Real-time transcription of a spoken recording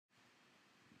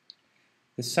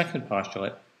This second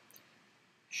postulate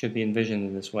should be envisioned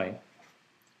in this way.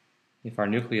 If our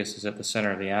nucleus is at the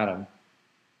center of the atom,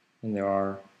 and there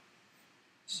are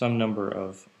some number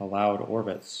of allowed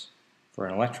orbits for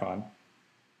an electron,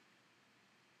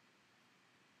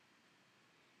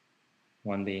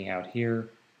 one being out here,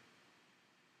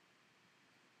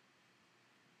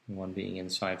 and one being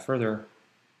inside further,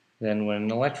 then when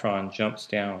an electron jumps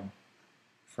down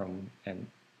from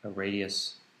a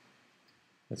radius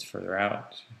that's further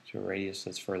out to a radius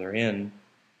that's further in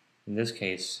this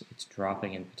case, it's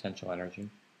dropping in potential energy.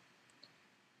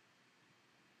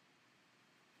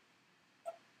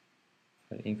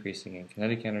 But increasing in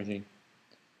kinetic energy,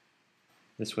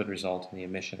 this would result in the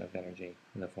emission of energy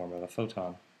in the form of a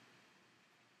photon,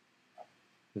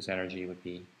 whose energy would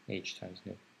be h times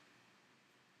nu.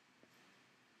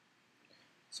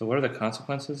 So what are the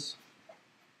consequences?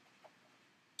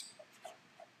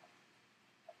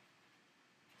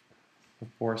 Of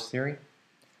Bohr's theory?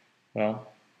 Well,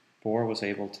 Bohr was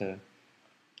able to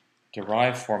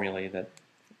derive formulae that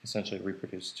essentially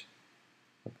reproduced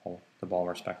the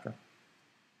Balmer spectra.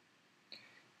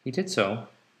 He did so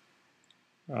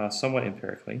somewhat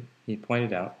empirically. He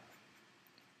pointed out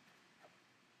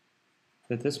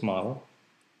that this model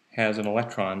has an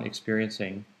electron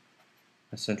experiencing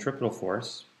a centripetal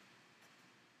force,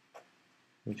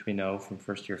 which we know from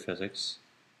first-year physics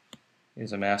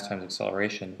is a mass times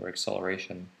acceleration, where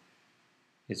acceleration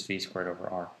is v squared over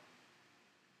r.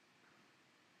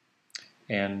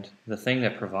 And the thing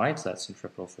that provides that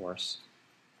centripetal force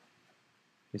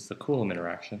is the Coulomb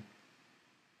interaction.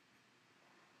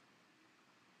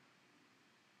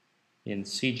 In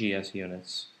CGS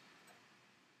units,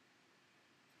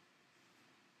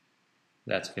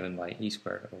 that's given by E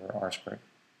squared over R squared.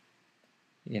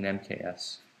 In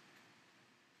MKS,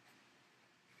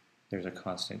 there's a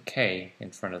constant K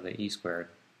in front of the E squared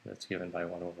that's given by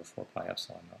 1 over 4 pi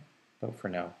epsilon naught. But for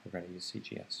now, we're going to use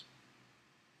CGS.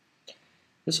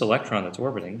 This electron that's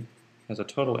orbiting has a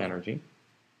total energy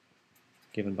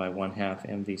given by 1/2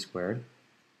 mv squared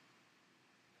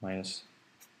minus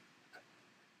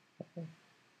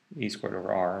E squared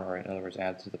over R, or in other words,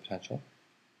 add to the potential.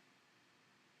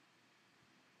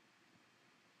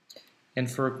 And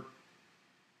for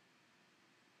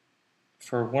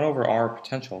 1 over R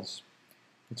potentials,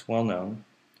 it's well known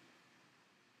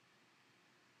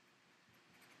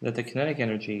that the kinetic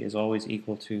energy is always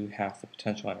equal to half the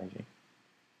potential energy.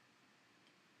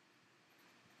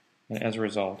 And as a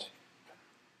result,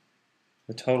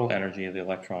 the total energy of the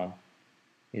electron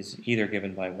is either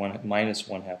given by minus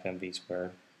 1/2 mv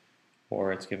squared,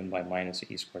 or it's given by minus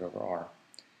E squared over R.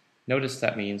 Notice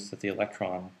that means that the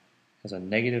electron has a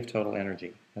negative total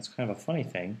energy. That's kind of a funny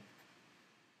thing,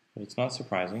 but it's not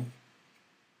surprising,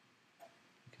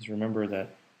 because remember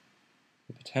that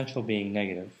the potential being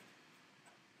negative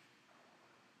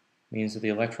means that the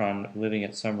electron living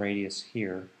at some radius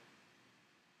here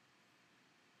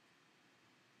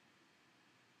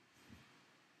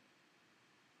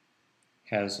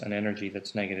has an energy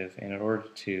that's negative, and in order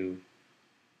to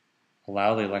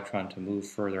allow the electron to move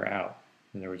further out,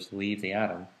 in other words, leave the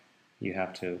atom, you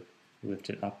have to lift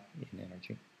it up in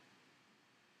energy.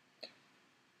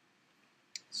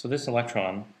 So this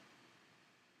electron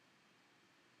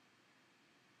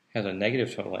has a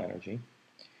negative total energy,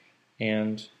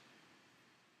 and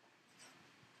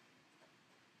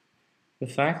the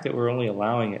fact that we're only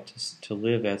allowing it to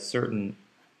live at certain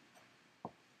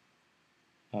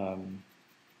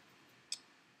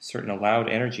allowed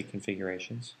energy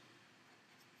configurations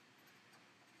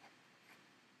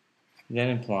then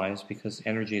implies, because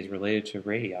energy is related to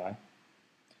radii,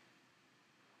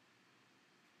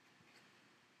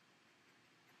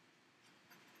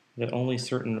 that only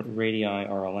certain radii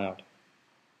are allowed.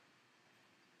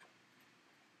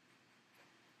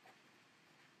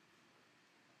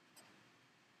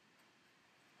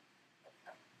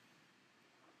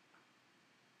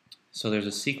 So there's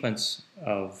a sequence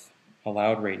of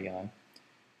allowed radii,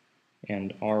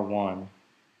 and R1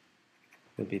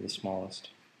 would be the smallest.